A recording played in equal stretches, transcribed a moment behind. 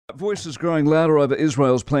Voices growing louder over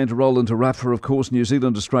Israel's plan to roll into Rafah. Of course, New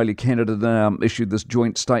Zealand, Australia, Canada now issued this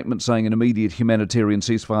joint statement saying an immediate humanitarian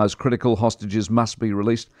ceasefire is critical. Hostages must be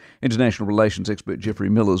released. International relations expert Geoffrey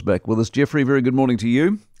Miller is back with us. Geoffrey, very good morning to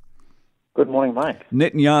you. Good morning, Mike.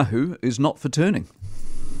 Netanyahu is not for turning.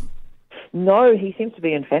 No, he seems to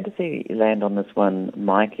be in fantasy land on this one,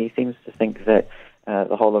 Mike. He seems to think that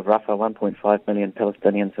the whole of Rafah, 1.5 million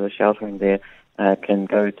Palestinians who are sheltering there, can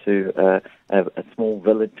go to a small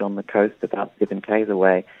village on the coast about 7 k's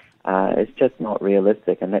away. It's just not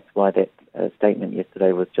realistic, and that's why that statement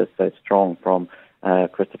yesterday was just so strong from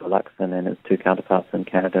Christopher Luxon and his two counterparts in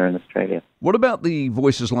Canada and Australia. What about the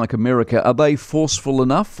voices like America? Are they forceful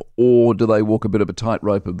enough, or do they walk a bit of a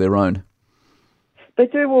tightrope of their own? They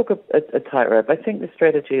do walk a tightrope. I think the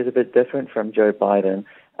strategy is a bit different from Joe Biden.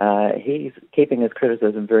 He's keeping his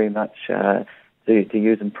criticism very much to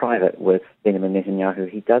use in private with Benjamin Netanyahu.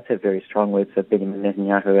 He does have very strong words for Benjamin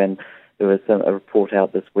Netanyahu, and there was a report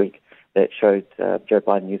out this week that showed Joe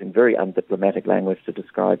Biden using very undiplomatic language to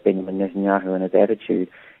describe Benjamin Netanyahu and his attitude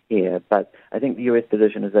here. But I think the US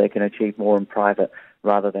position is they can achieve more in private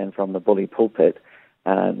rather than from the bully pulpit.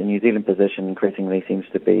 The New Zealand position increasingly seems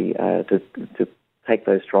to be to take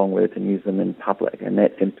those strong words and use them in public, and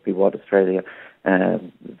that seems to be what Australia,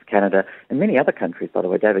 Canada, and many other countries, by the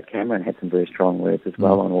way. David Cameron had some very strong words as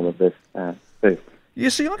well on all of this too. Yeah,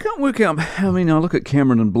 see, I can't work out. I mean, I look at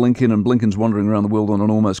Cameron and Blinken's wandering around the world on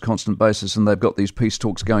an almost constant basis, and they've got these peace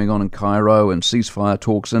talks going on in Cairo and ceasefire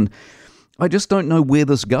talks, and I just don't know where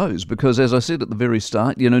this goes because, as I said at the very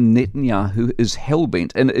start, Netanyahu is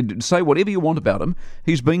hell-bent, and say whatever you want about him,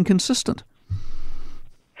 he's been consistent.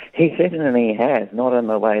 He certainly has, not in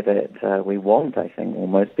the way that we want, I think, or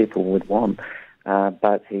most people would want,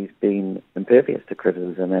 but he's been impervious to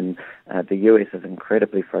criticism, and the US is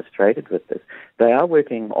incredibly frustrated with this. They are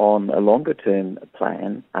working on a longer-term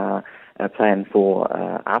plan, a plan for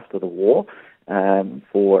after the war,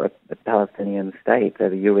 for a Palestinian state.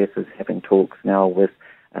 The US is having talks now with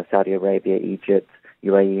Saudi Arabia, Egypt,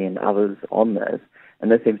 UAE, and others on this,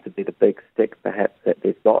 and this seems to be the big stick, perhaps, that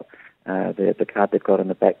they've got. The card they've got in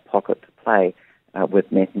the back pocket to play with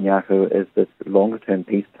Netanyahu is this longer-term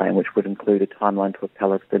peace plan, which would include a timeline to a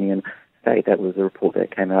Palestinian state. That was a report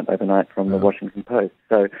that came out overnight from the Washington Post.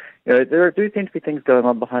 So, there do seem to be things going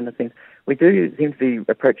on behind the scenes. We do seem to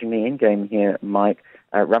be approaching the end game here, Mike.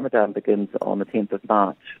 Ramadan begins on the 10th of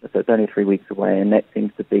March, so it's only 3 weeks away, and that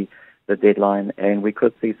seems to be the deadline, and we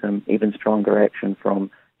could see some even stronger action from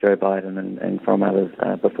Joe Biden and from others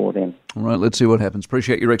before then. All right, let's see what happens.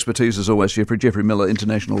 Appreciate your expertise as always, Geoffrey Miller,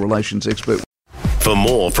 international relations expert. For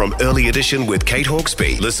more from Early Edition with Kate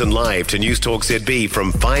Hawkesby, listen live to News Talk ZB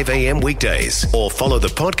from 5 a.m. weekdays or follow the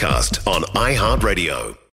podcast on iHeartRadio.